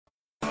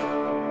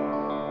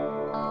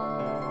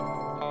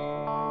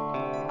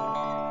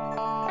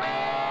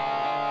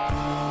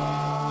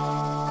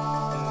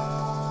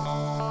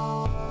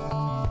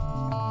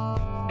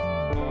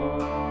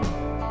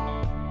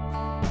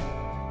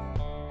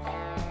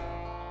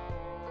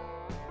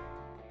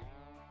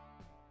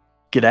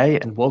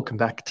G'day and welcome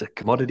back to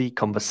Commodity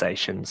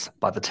Conversations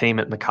by the team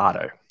at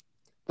Mercado,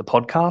 the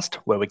podcast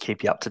where we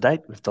keep you up to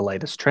date with the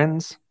latest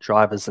trends,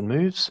 drivers, and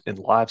moves in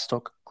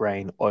livestock,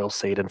 grain,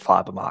 oilseed, and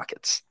fibre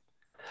markets.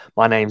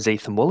 My name's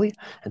Ethan Woolley,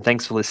 and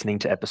thanks for listening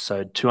to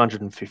episode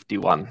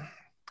 251.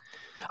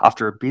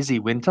 After a busy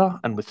winter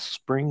and with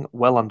spring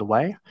well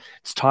underway,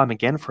 it's time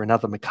again for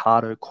another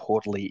Mercado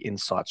Quarterly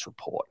Insights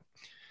Report.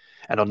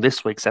 And on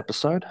this week's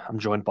episode, I'm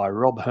joined by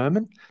Rob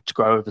Herman to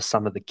go over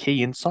some of the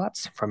key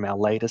insights from our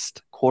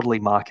latest quarterly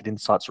market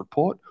insights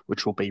report,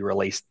 which will be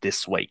released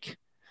this week.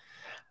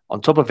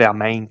 On top of our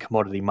main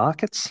commodity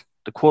markets,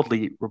 the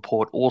quarterly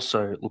report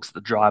also looks at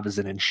the drivers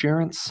in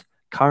insurance,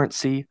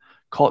 currency,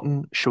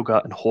 cotton, sugar,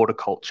 and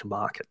horticulture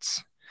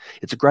markets.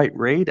 It's a great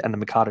read, and the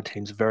Mercado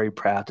team's very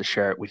proud to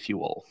share it with you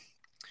all.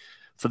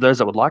 For those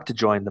that would like to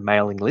join the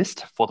mailing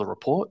list for the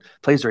report,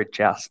 please reach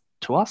out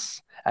to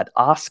us at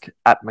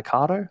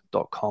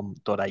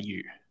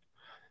ask@mercado.com.au.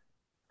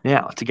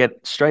 Now, to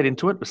get straight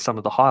into it with some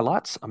of the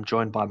highlights, I'm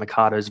joined by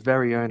Mercado's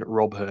very own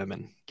Rob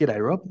Herman.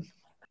 G'day, Rob.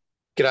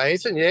 G'day,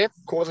 Ethan. Yeah,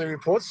 quarterly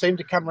reports seem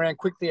to come around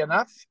quickly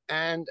enough.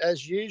 And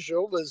as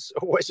usual, there's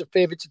always a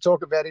fair bit to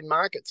talk about in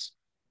markets.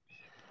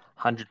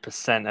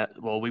 100%.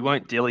 Well, we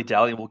won't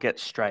dilly-dally. We'll get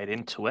straight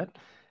into it.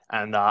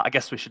 And I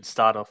guess we should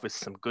start off with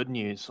some good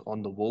news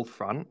on the wool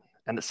front.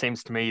 And it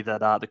seems to me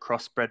that the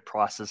crossbred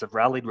prices have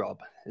rallied,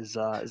 Rob. Is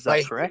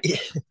that correct?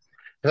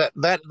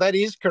 That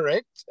is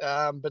correct.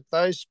 But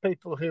those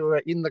people who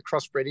are in the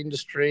crossbred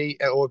industry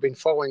or have been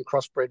following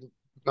crossbred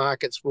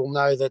markets will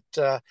know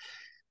that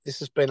this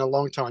has been a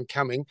long time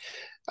coming.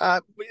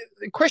 The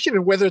question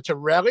of whether it's a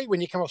rally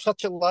when you come off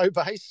such a low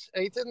base,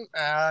 Ethan,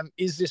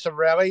 is this a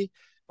rally?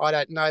 I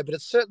don't know, but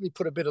it's certainly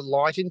put a bit of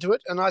light into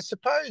it. And I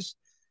suppose,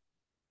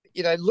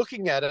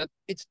 looking at it,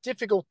 it's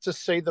difficult to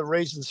see the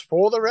reasons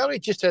for the rally,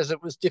 just as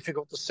it was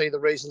difficult to see the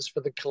reasons for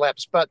the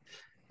collapse. But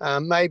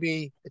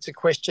maybe it's a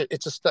question.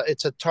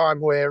 It's a time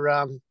where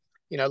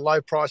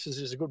low prices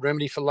is a good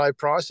remedy for low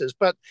prices,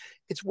 but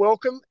it's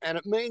welcome, and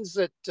it means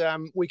that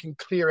we can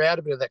clear out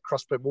a bit of that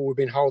crossbred wool we've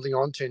been holding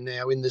on to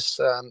now in this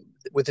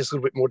with this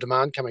little bit more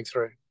demand coming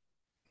through.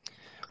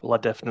 Well, I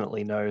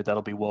definitely know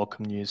that'll be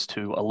welcome news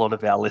to a lot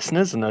of our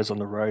listeners and those on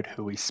the road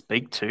who we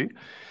speak to.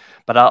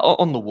 But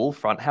on the wool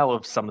front, how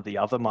have some of the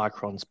other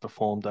microns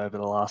performed over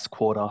the last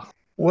quarter?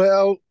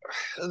 Well,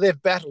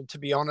 they've battled, to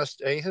be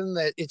honest, Ethan.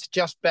 It's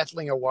just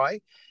battling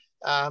away.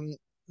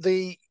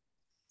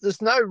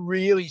 There's no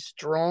really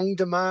strong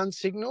demand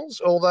signals,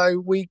 although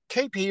we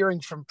keep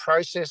hearing from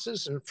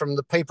processors and from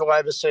the people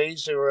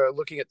overseas who are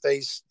looking at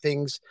these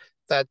things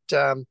that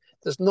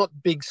there's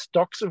not big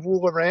stocks of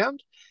wool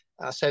around.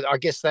 So I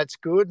guess that's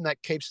good, and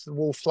that keeps the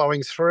wool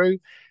flowing through.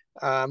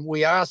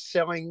 We are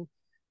selling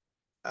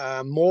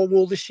more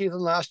wool this year than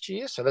last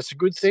year, so that's a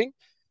good thing.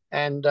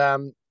 And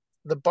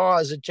the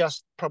buyers are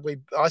just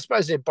probably, I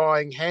suppose they're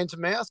buying hand to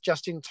mouth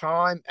just in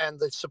time, and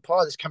the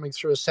supply that's coming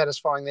through is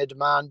satisfying their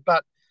demand.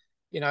 But,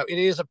 it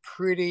is a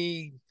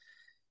pretty,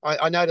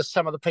 I noticed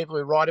some of the people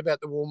who write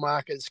about the wool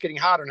market, it's getting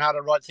harder and harder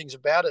to write things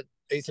about it,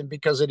 Ethan,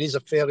 because it is a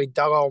fairly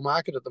dull old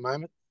market at the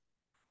moment.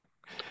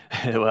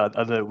 Well,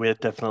 I know we're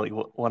definitely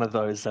one of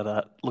those that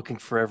are looking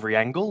for every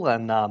angle.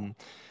 And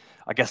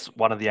I guess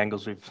one of the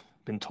angles we've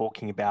been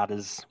talking about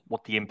is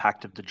what the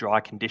impact of the dry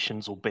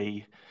conditions will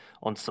be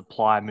on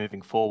supply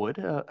moving forward.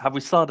 Have we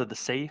started to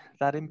see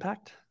that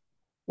impact?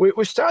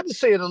 We're starting to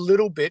see it a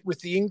little bit with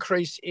the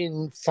increase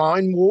in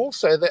fine wool.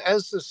 So that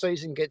as the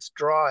season gets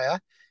drier,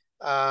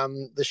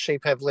 the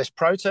sheep have less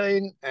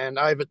protein, and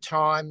over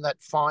time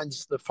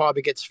the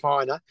fibre gets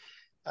finer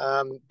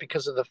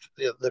because of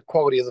the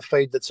quality of the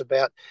feed that's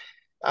about.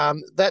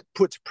 That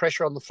puts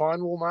pressure on the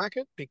fine wool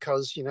market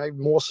because,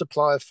 more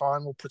supply of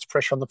fine wool puts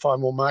pressure on the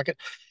fine wool market.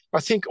 I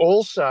think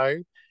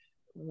also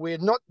we're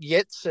not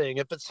yet seeing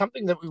it, but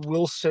something that we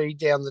will see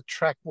down the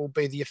track will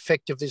be the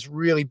effect of this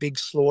really big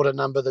slaughter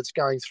number that's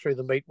going through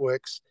the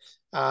meatworks.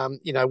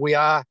 We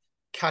are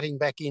cutting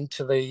back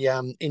into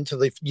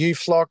the ewe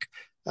flock.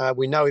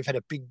 We know we've had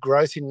a big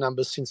growth in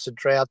numbers since the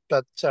drought,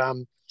 but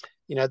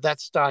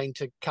that's starting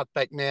to cut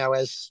back now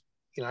as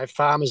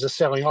farmers are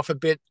selling off a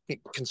bit,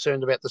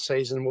 concerned about the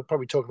season. We'll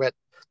probably talk about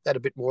that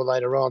a bit more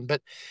later on.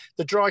 But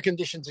the dry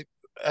conditions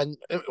and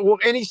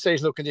any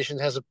seasonal condition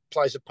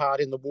plays a part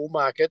in the wool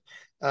market.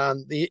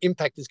 The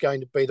impact is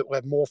going to be that we'll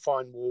have more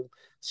fine wool,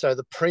 so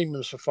the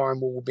premiums for fine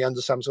wool will be under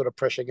some sort of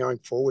pressure going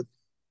forward.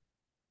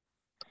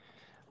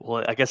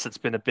 Well, I guess it's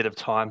been a bit of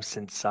time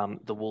since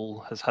the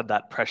wool has had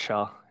that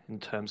pressure in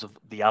terms of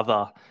the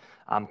other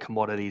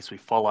commodities we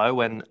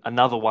follow, and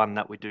another one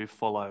that we do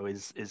follow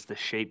is the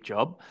sheep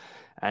job,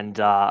 and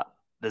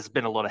there's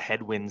been a lot of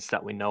headwinds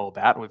that we know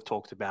about, and we've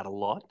talked about a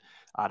lot.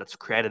 That's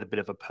created a bit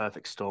of a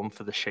perfect storm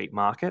for the sheep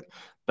market.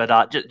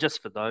 But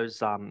just for those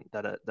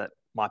that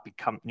might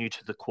become new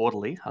to the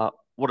quarterly,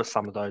 what are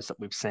some of those that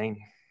we've seen?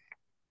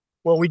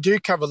 Well, we do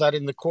cover that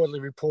in the quarterly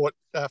report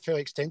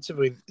fairly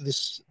extensively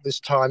this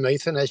time,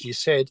 Ethan, as you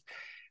said.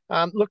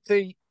 Look,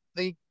 the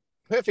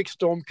perfect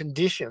storm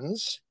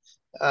conditions,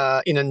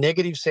 in a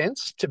negative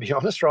sense, to be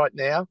honest, right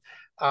now,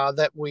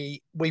 that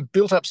we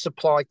built up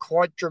supply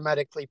quite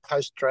dramatically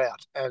post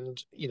drought,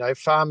 and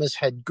farmers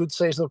had good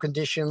seasonal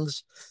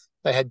conditions.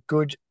 They had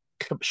good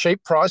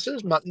sheep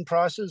prices, mutton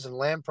prices, and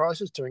lamb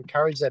prices to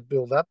encourage that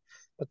build up.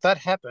 But that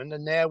happened,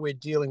 and now we're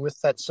dealing with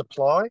that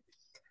supply.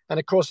 And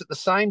of course, at the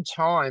same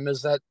time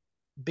as that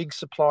big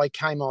supply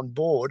came on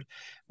board,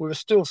 we were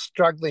still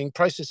struggling.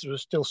 Processors were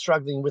still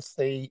struggling with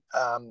the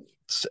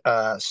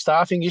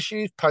staffing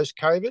issues post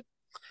COVID,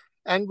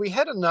 and we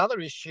had another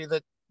issue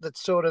that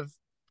sort of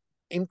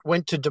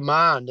went to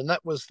demand, and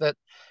that was that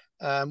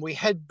we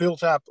had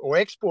built up, or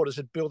exporters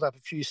had built up a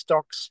few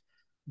stocks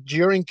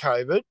during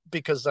COVID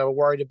because they were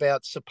worried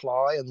about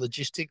supply and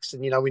logistics,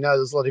 and we know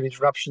there's a lot of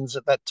interruptions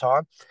at that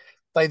time.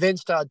 They then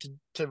started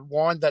to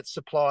wind that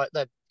supply,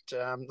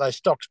 those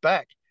stocks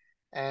back,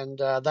 and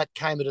that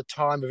came at a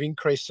time of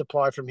increased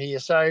supply from here.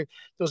 So there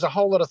was a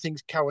whole lot of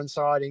things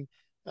coinciding,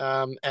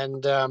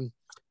 and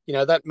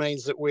that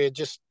means that we're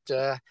just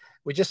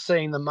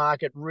seeing the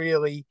market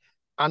really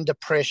under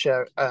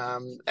pressure,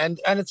 and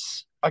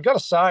it's, I got to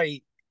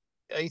say,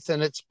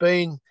 Ethan, it's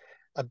been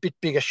a bit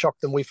bigger shock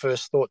than we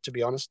first thought, to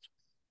be honest.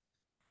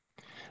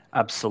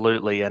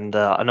 Absolutely. And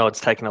I know it's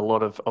taken a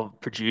lot of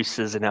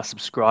producers and our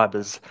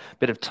subscribers a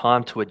bit of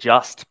time to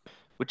adjust.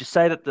 Would you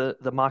say that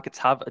the markets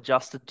have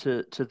adjusted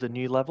to the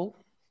new level?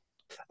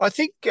 I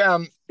think,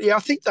 I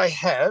think they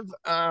have.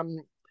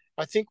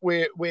 I think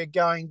we're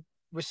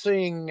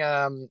seeing,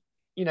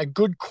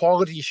 good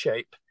quality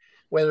sheep,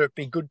 whether it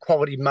be good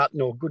quality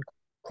mutton or good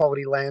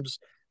quality lambs,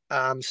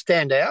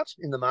 stand out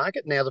in the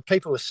market. Now, the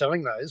people who are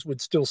selling those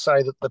would still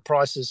say that the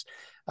prices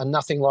are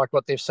nothing like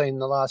what they've seen in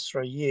the last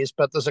 3 years,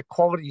 but there's a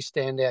quality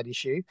standout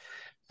issue.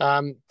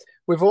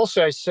 We've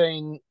also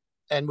seen,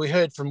 and we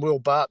heard from Will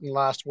Barton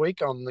last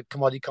week on the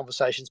Commodity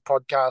Conversations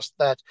podcast,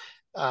 that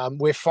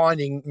we're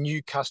finding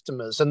new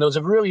customers. And there was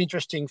a really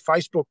interesting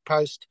Facebook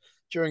post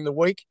during the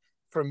week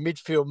from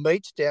Midfield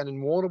Meats down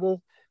in Warrnambool.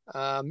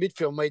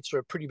 Midfield Meats are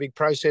a pretty big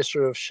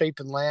processor of sheep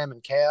and lamb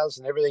and cows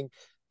and everything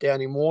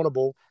down in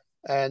Warrnambool.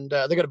 And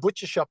they've got a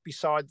butcher shop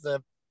beside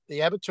the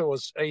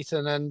abattoirs,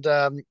 Ethan.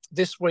 And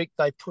this week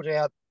they put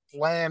out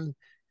lamb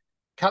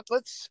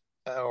cutlets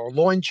or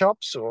loin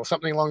chops or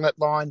something along that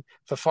line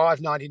for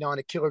 $5.99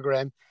 a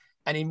kilogram.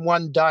 And in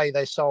one day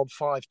they sold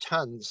 5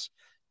 tons.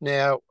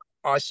 Now,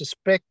 I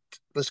suspect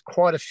there's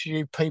quite a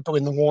few people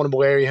in the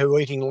Warrnambool area who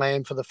are eating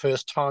lamb for the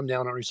first time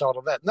now as a result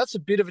of that. And that's a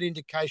bit of an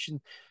indication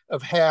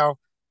of how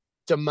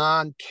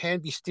demand can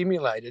be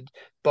stimulated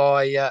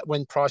by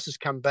when prices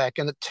come back.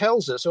 And it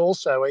tells us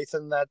also,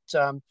 Ethan,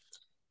 that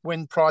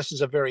when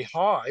prices are very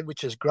high,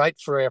 which is great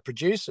for our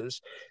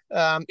producers,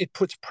 it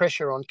puts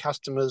pressure on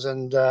customers,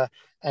 and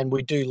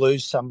we do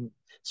lose some.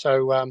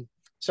 So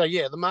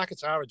yeah, the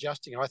markets are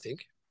adjusting, I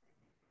think.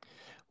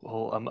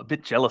 Well, I'm a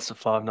bit jealous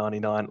of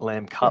 $5.99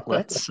 lamb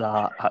cutlets.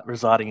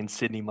 Residing in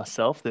Sydney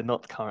myself, they're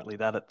not currently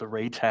that at the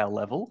retail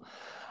level.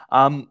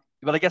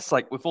 But I guess,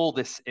 like, with all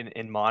this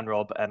in mind,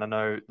 Rob, and I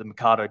know the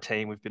Mecardo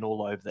team, we've been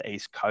all over the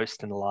East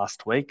Coast in the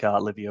last week.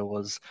 Olivia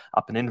was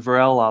up in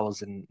Inverell, I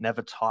was in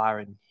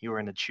Nevertire, and you were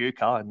in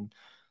Echuca. And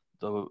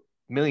the $1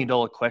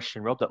 million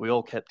question, Rob, that we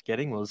all kept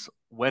getting was,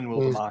 when will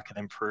the market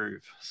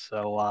improve?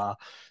 So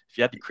if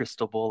you had your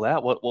crystal ball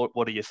out,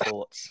 what are your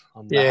thoughts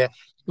on that? Yeah,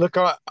 look,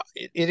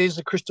 it is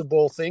a crystal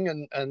ball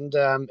thing, and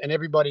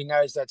everybody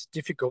knows that's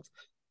difficult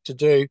to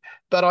do.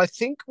 But I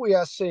think we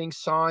are seeing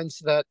signs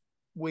that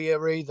we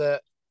are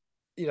either,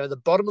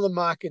 the bottom of the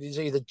market is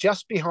either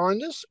just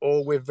behind us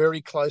or we're very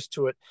close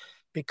to it,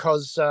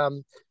 because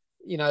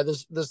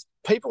there's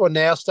people are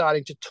now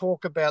starting to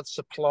talk about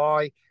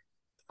supply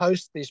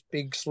post this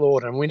big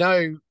slaughter, and we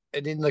know.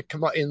 And in the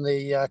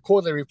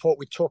quarterly report,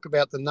 we talk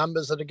about the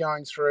numbers that are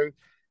going through.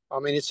 I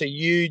mean, it's a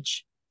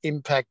huge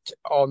impact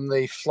on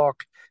the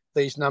flock,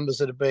 these numbers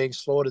that are being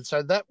slaughtered.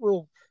 So that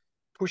will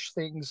push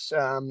things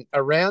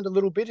around a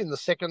little bit in the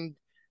second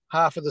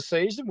half of the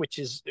season, which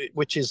is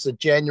the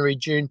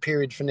January-June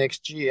period for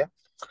next year.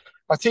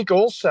 I think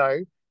also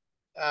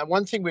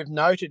one thing we've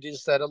noted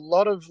is that a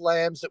lot of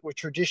lambs that were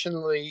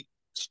traditionally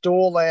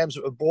store lambs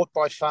that were bought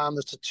by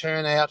farmers to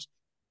turn out,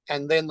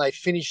 and then they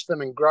finish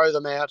them and grow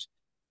them out,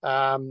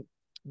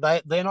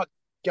 they're not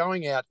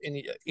going out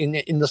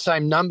in the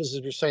same numbers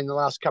as we've seen in the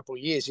last couple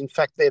of years. In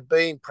fact, they're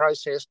being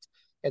processed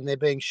and they're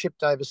being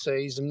shipped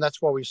overseas, and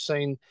that's why we've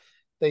seen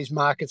these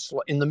markets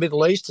in the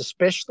Middle East,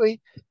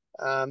 especially.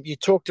 You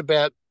talked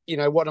about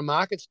what a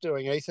market's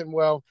doing, Ethan.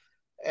 Well,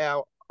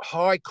 our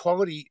high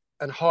quality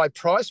and high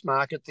price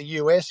market, the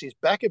US, is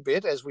back a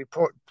bit, as we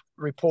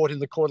report in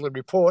the quarterly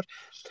report,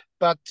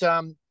 but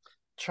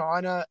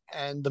China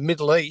and the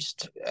Middle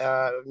East,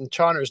 and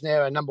China is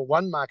now our number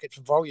one market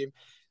for volume.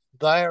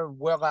 They are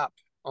well up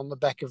on the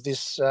back of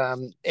this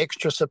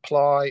extra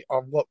supply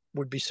of what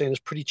would be seen as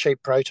pretty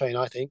cheap protein,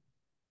 I think.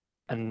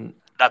 And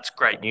that's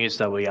great news,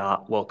 though. We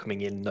are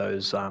welcoming in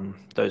those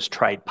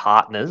trade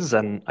partners,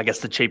 and I guess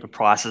the cheaper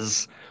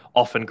prices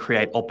often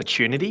create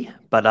opportunity,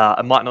 but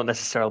it might not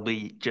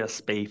necessarily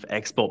just be for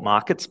export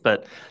markets,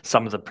 but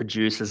some of the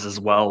producers as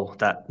well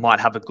that might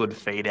have a good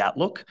feed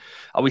outlook.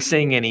 Are we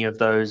seeing any of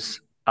those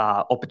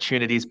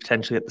opportunities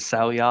potentially at the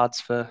sale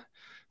yards for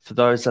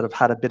those that have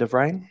had a bit of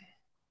rain?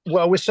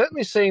 Well, we're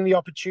certainly seeing the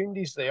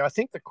opportunities there. I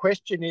think the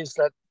question is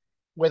that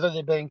whether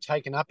they're being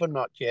taken up or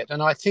not yet.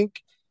 And I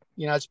think,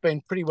 it's been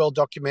pretty well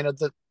documented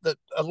that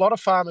a lot of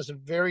farmers are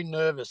very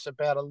nervous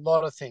about a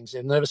lot of things.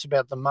 They're nervous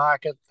about the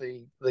market,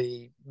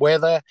 the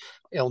weather.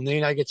 El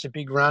Nino gets a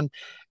big run,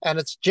 and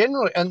it's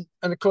generally and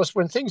of course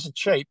when things are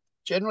cheap,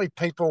 generally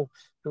people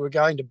who are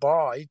going to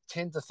buy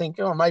tend to think,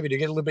 oh, maybe to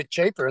get a little bit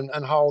cheaper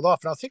and hold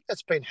off. And I think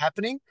that's been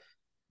happening.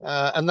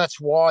 And that's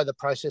why the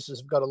processors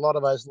have got a lot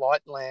of those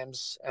light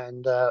lambs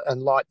and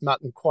light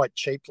mutton quite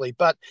cheaply.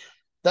 But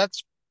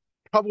that's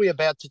probably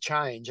about to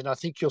change, and I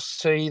think you'll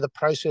see the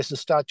processors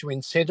start to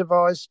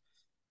incentivise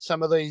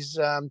some of these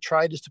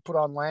traders to put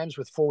on lambs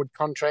with forward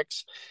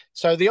contracts.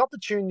 So the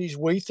opportunities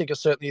we think are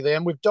certainly there,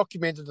 and we've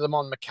documented them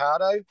on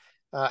Mercado.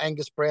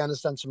 Angus Brown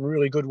has done some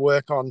really good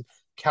work on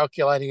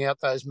calculating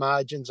out those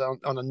margins on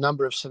a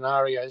number of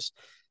scenarios.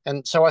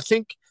 And so I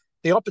think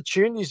the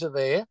opportunities are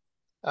there.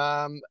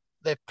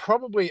 They're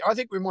probably, I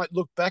think we might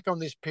look back on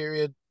this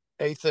period,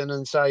 Ethan,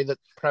 and say that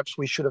perhaps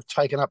we should have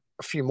taken up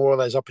a few more of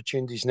those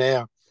opportunities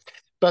now.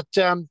 But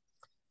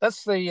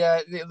that's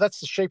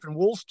the sheep and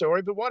wool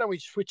story. But why don't we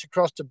switch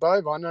across to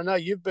bovine? I know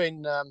you've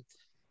been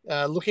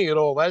looking at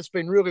all that. It's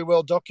been really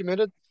well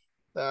documented.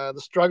 The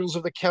struggles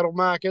of the cattle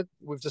market.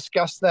 We've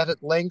discussed that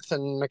at length,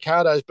 and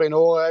Mercado's been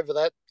all over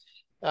that.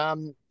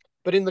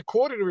 But in the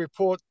quarterly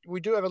report,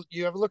 you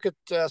have a look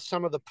at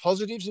some of the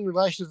positives in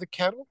relation to the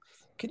cattle.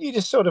 Can you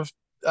just sort of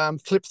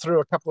flip through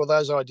a couple of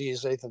those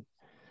ideas, Ethan?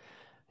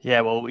 Yeah,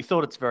 well, we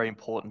thought it's very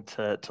important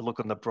to look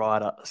on the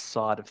brighter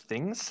side of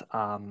things,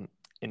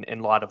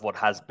 in light of what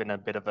has been a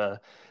bit of a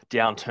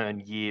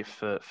downturn year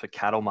for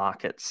cattle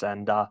markets.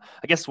 And I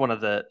guess one of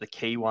the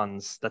key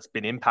ones that's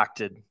been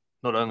impacted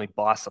not only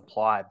by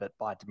supply but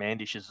by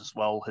demand issues as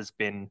well has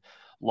been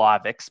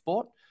live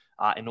export.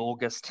 In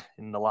August,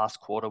 in the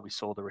last quarter, we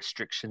saw the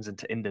restrictions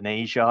into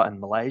Indonesia and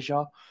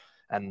Malaysia.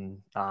 And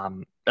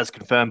as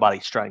confirmed by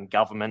the Australian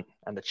government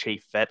and the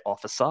chief vet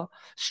officer,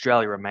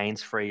 Australia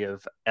remains free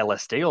of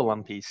LSD or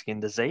lumpy skin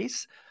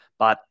disease.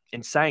 But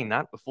in saying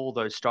that, with all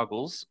those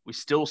struggles, we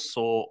still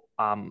saw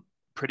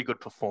pretty good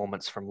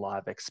performance from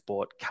live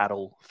export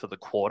cattle for the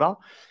quarter.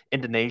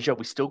 Indonesia,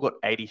 we still got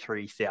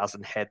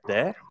 83,000 head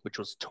there, which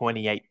was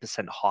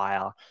 28%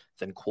 higher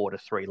than quarter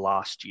three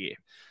last year.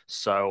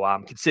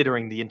 So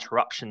considering the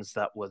interruptions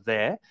that were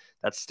there,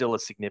 that's still a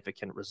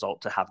significant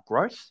result to have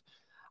growth.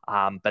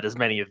 But as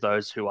many of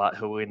those who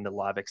are in the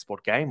live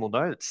export game will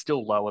know, it's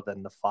still lower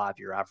than the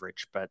 5-year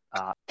average.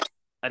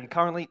 And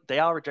currently they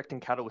are rejecting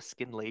cattle with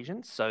skin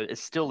lesions, so it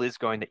still is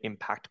going to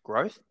impact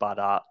growth. But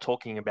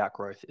talking about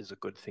growth is a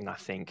good thing, I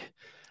think.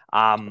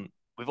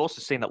 We've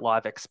also seen that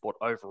live export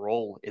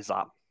overall is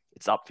up.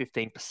 It's up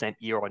 15%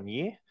 year on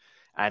year.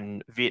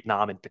 And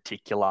Vietnam in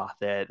particular,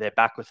 they're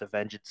back with a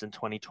vengeance in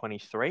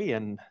 2023,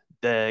 and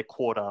their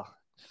quarter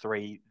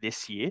three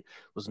this year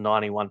was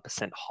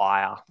 91%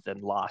 higher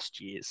than last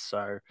year's.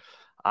 So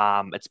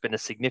it's been a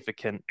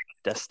significant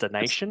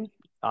destination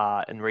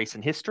in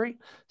recent history.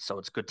 So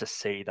it's good to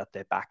see that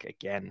they're back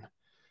again.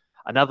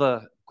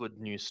 Another good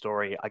news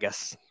story, I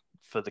guess,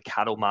 for the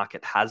cattle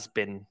market has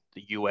been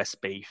the US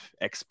beef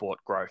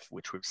export growth,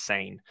 which we've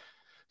seen.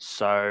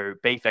 So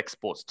beef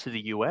exports to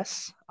the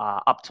US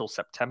up till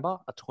September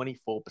are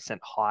 24%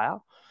 higher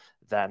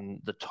than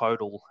the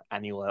total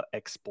annual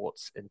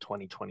exports in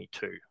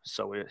 2022.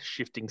 So we're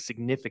shifting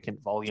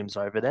significant volumes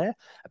over there,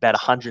 about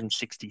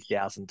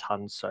 160,000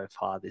 tonnes so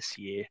far this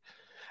year.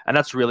 And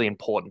that's really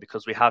important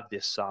because we have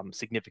this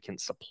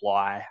significant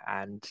supply,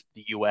 and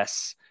the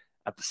US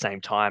at the same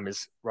time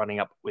is running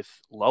up with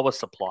lower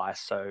supply.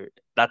 So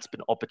that's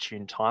been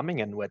opportune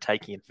timing, and we're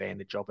taking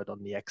advantage of it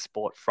on the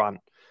export front.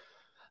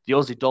 The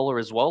Aussie dollar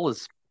as well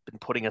has been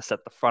putting us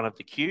at the front of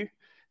the queue.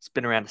 It's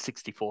been around the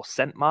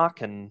 64-cent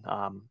mark, and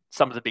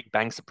some of the big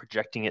banks are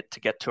projecting it to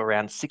get to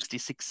around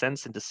 66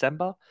 cents in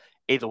December.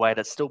 Either way,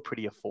 that's still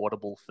pretty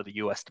affordable for the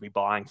US to be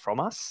buying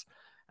from us.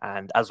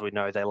 And as we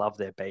know, they love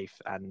their beef,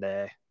 and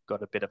they've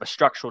got a bit of a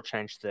structural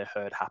change to their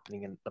herd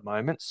happening at the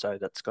moment. So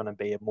that's going to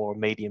be a more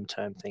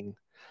medium-term thing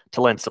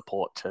to lend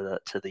support to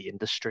the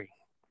industry.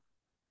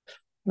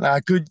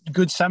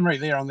 Good summary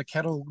there on the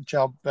cattle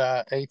job,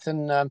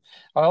 Ethan. I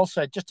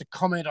also, just to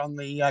comment on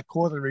the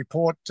quarterly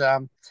report,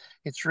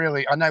 it's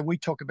really, I know we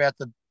talk about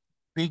the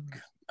big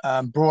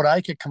broad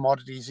acre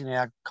commodities in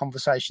our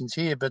conversations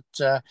here, but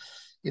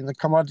in the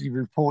commodity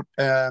report,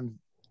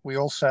 we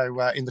also,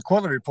 in the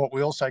quarterly report,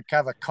 we also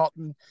cover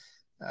cotton,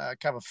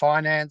 cover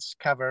finance,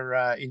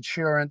 cover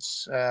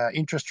insurance,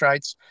 interest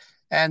rates,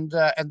 and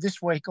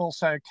this week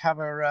also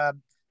cover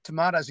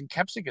tomatoes and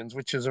capsicums,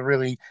 which is a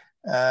really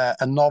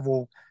a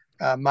novel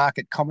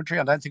market commentary.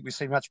 I don't think we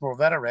see much more of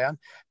that around,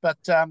 but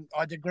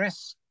I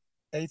digress,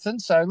 Ethan.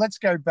 So let's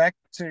go back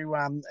to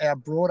our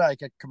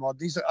broadacre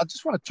commodities. I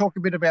just want to talk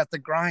a bit about the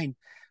grain.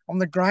 On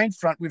the grain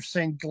front, we've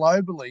seen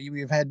globally,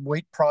 we've had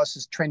wheat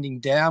prices trending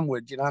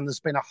downward, and there's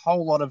been a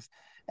whole lot of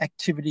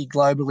activity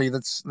globally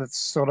that's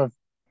sort of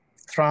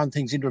thrown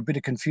things into a bit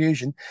of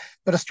confusion.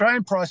 But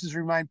Australian prices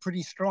remain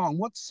pretty strong.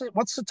 What's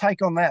the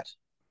take on that?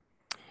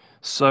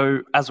 So,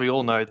 as we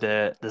all know,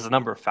 there's a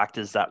number of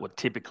factors that would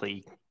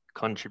typically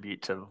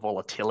contribute to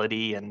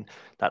volatility and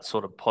that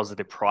sort of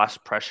positive price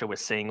pressure. We're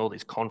seeing all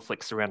these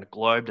conflicts around the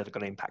globe that are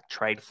going to impact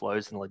trade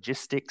flows and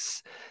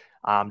logistics.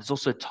 There's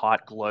also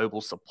tight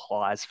global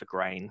supplies for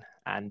grain,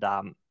 and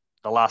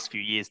the last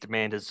few years,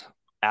 demand has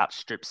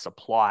outstripped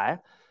supply,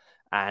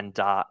 and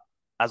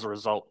as a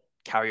result,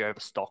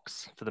 carryover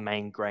stocks for the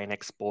main grain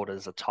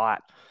exporters are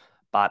tight.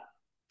 But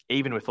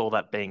even with all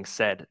that being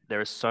said,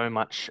 there is so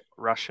much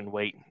Russian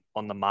wheat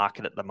on the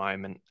market at the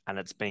moment, and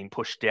it's being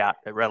pushed out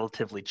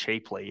relatively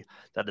cheaply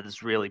that it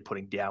is really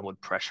putting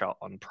downward pressure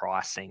on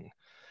pricing.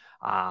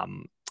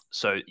 Um,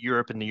 so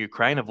Europe and the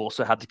Ukraine have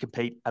also had to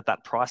compete at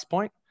that price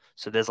point.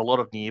 So there's a lot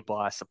of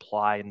nearby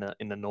supply in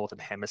the northern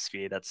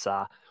hemisphere that's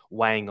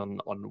weighing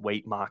on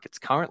wheat markets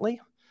currently.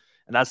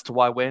 And as to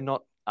why we're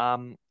not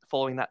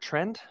following that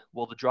trend,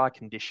 well, the dry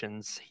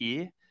conditions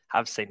here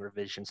have seen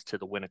revisions to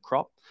the winter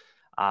crop.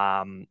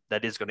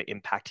 That is going to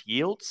impact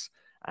yields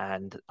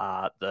and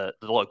the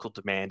local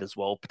demand as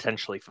well,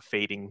 potentially for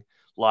feeding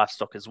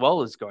livestock as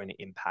well, is going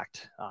to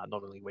impact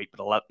not only wheat,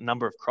 but a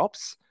number of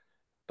crops.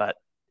 But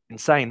in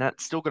saying that,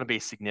 it's still going to be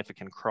a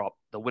significant crop.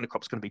 The winter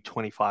crop's going to be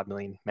 25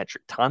 million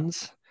metric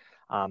tons.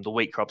 The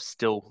wheat crop's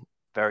still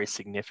very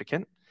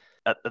significant.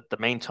 At the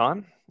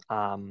meantime,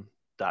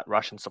 that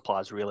Russian supply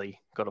has really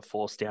got a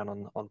force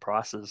down on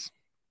prices.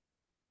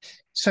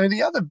 So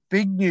the other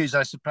big news,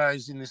 I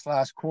suppose, in this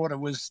last quarter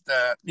was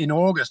in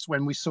August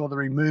when we saw the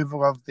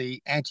removal of the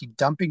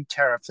anti-dumping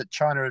tariff that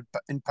China had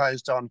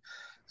imposed on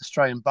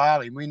Australian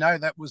barley. And we know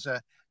that was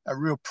a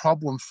real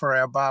problem for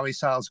our barley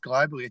sales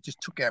globally. It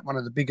just took out one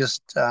of the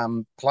biggest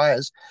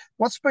players.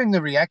 What's been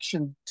the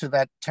reaction to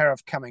that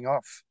tariff coming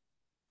off?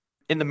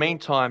 In the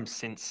meantime,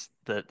 since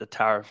the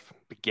tariff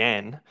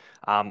began,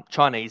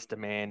 Chinese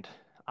demand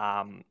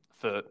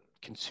for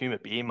consumer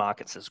beer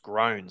markets has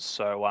grown.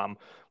 So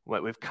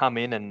we've come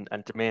in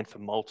and demand for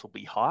malt will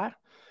be high.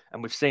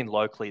 And we've seen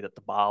locally that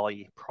the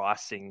barley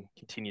pricing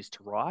continues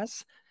to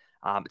rise.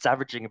 It's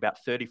averaging about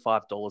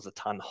 $35 a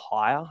tonne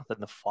higher than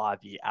the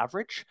 5-year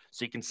average.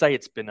 So you can say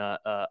it's been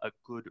a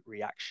good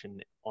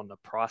reaction on the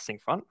pricing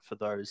front for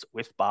those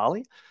with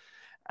barley.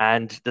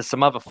 And there's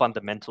some other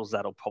fundamentals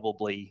that'll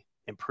probably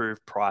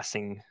improve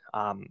pricing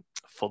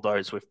for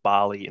those with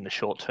barley in the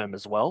short term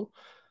as well.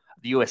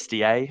 The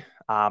USDA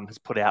has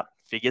put out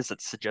figures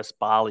that suggest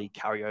barley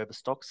carryover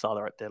stocks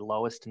are at their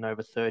lowest in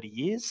over 30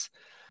 years.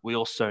 We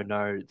also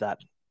know that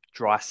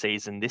dry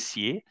season this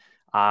year,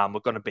 we're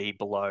going to be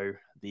below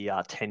the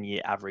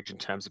 10-year average in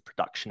terms of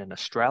production in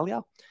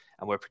Australia,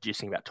 and we're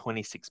producing about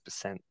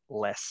 26%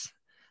 less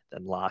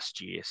than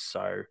last year.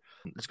 So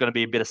there's going to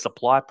be a bit of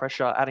supply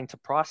pressure adding to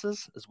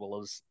prices as well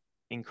as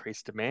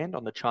increased demand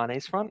on the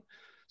Chinese front.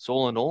 So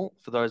all in all,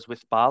 for those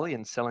with barley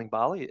and selling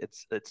barley,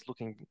 it's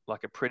looking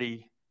like a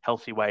pretty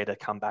healthy way to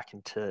come back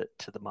into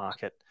the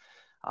market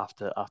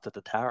after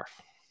the tariff.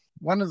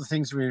 One of the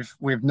things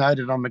we've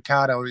noted on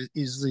Mercado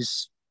is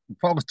this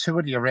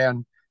volatility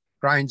around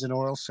grains and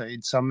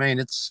oilseeds. I mean,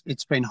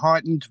 it's been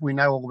heightened. We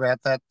know all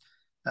about that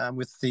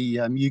with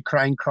the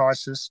Ukraine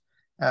crisis.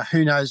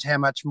 Who knows how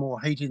much more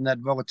heat in that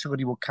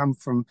volatility will come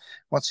from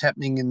what's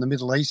happening in the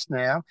Middle East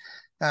now.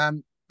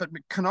 But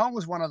canola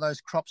was one of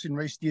those crops in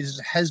recent years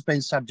that has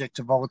been subject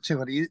to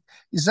volatility.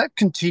 Is that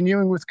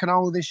continuing with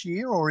canola this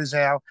year, or is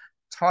our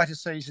tighter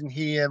season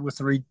here with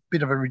a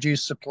bit of a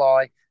reduced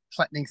supply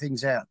flattening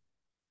things out?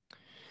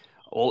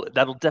 Well,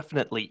 that'll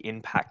definitely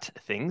impact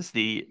things.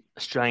 The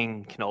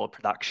Australian canola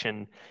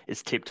production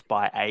is tipped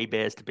by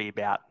ABARES to be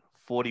about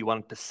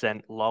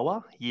 41%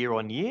 lower year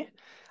on year.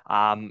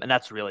 And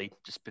that's really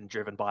just been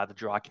driven by the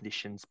dry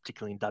conditions,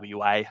 particularly in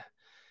WA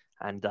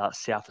and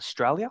South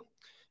Australia.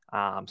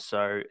 And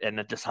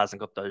it just hasn't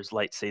got those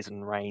late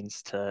season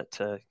rains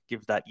to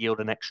give that yield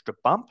an extra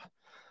bump.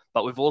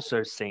 But we've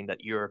also seen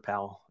that Europe,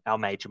 our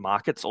major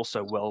markets,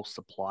 also well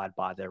supplied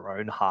by their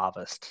own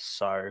harvest.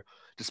 So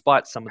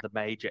despite some of the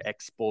major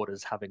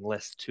exporters having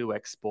less to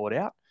export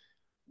out,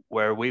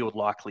 where we would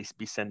likely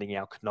be sending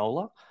our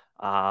canola,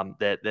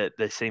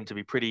 they seem to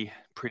be pretty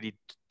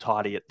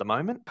tidy at the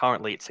moment.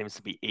 Currently, it seems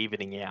to be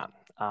evening out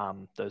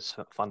those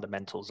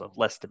fundamentals of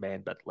less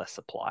demand but less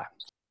supply.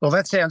 Well,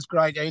 that sounds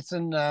great,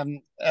 Ethan.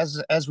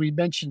 As we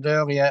mentioned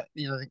earlier,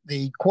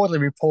 the quarterly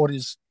report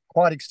is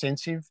quite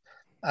extensive.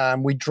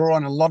 We draw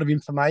on a lot of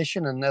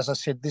information, and as I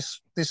said, this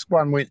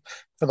one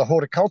for the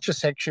horticulture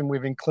section,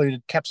 we've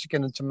included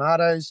capsicum and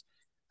tomatoes.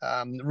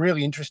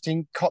 Really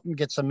interesting. Cotton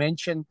gets a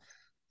mention.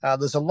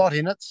 There's a lot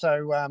in it,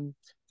 so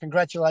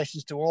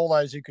congratulations to all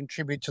those who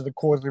contribute to the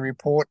quarterly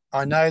report.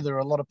 I know there are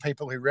a lot of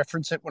people who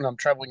reference it when I'm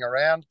travelling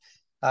around.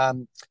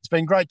 It's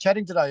been great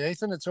chatting today,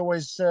 Ethan. It's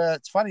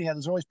funny how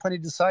there's always plenty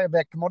to say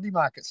about commodity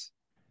markets.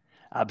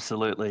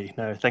 Absolutely.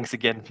 No, thanks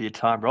again for your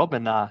time, Rob.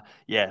 And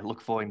look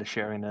forward to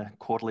sharing the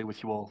quarterly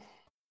with you all.